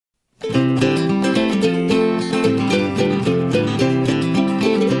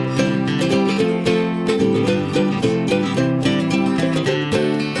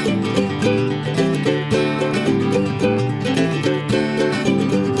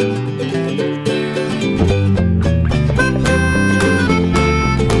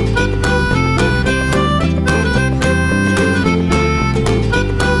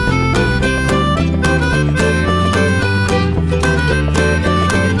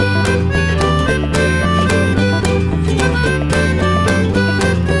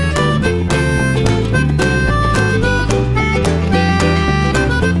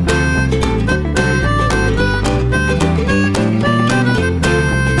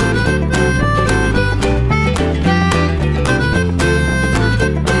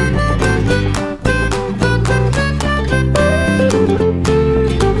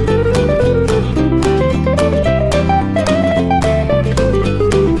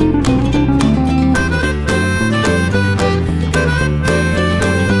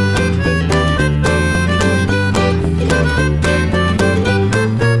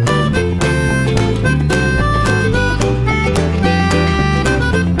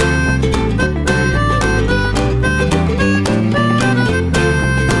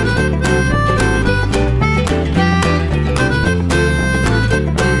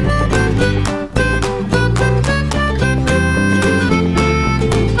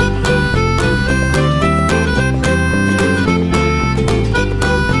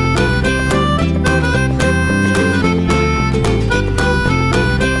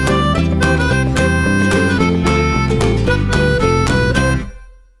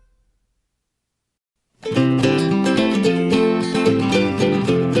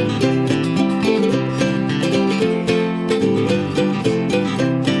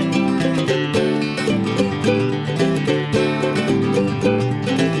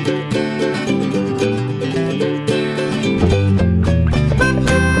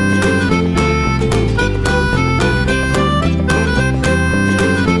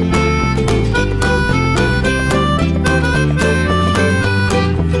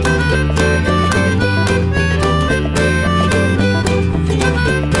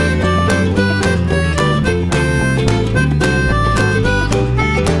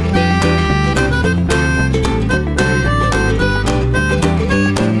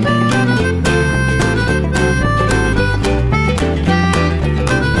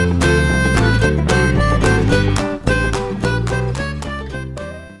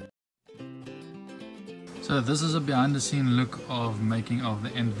behind the scene look of making of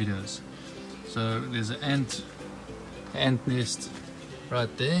the ant videos. So there's an ant nest right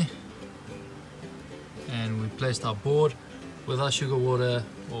there, and we placed our board with our sugar water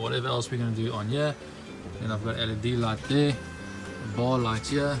or whatever else we're going to do on here. Then I've got LED light there, a bar light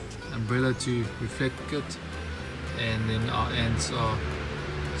here, umbrella to reflect it, and then our ants are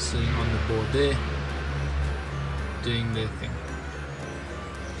sitting on the board there doing their thing.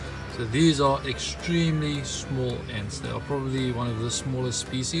 So these are extremely small ants. They are probably one of the smallest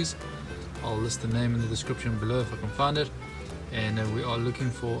species. I'll list the name in the description below if I can find it. And we are looking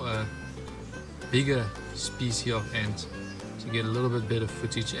for a bigger species of ant to get a little bit better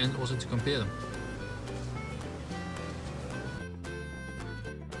footage and also to compare them.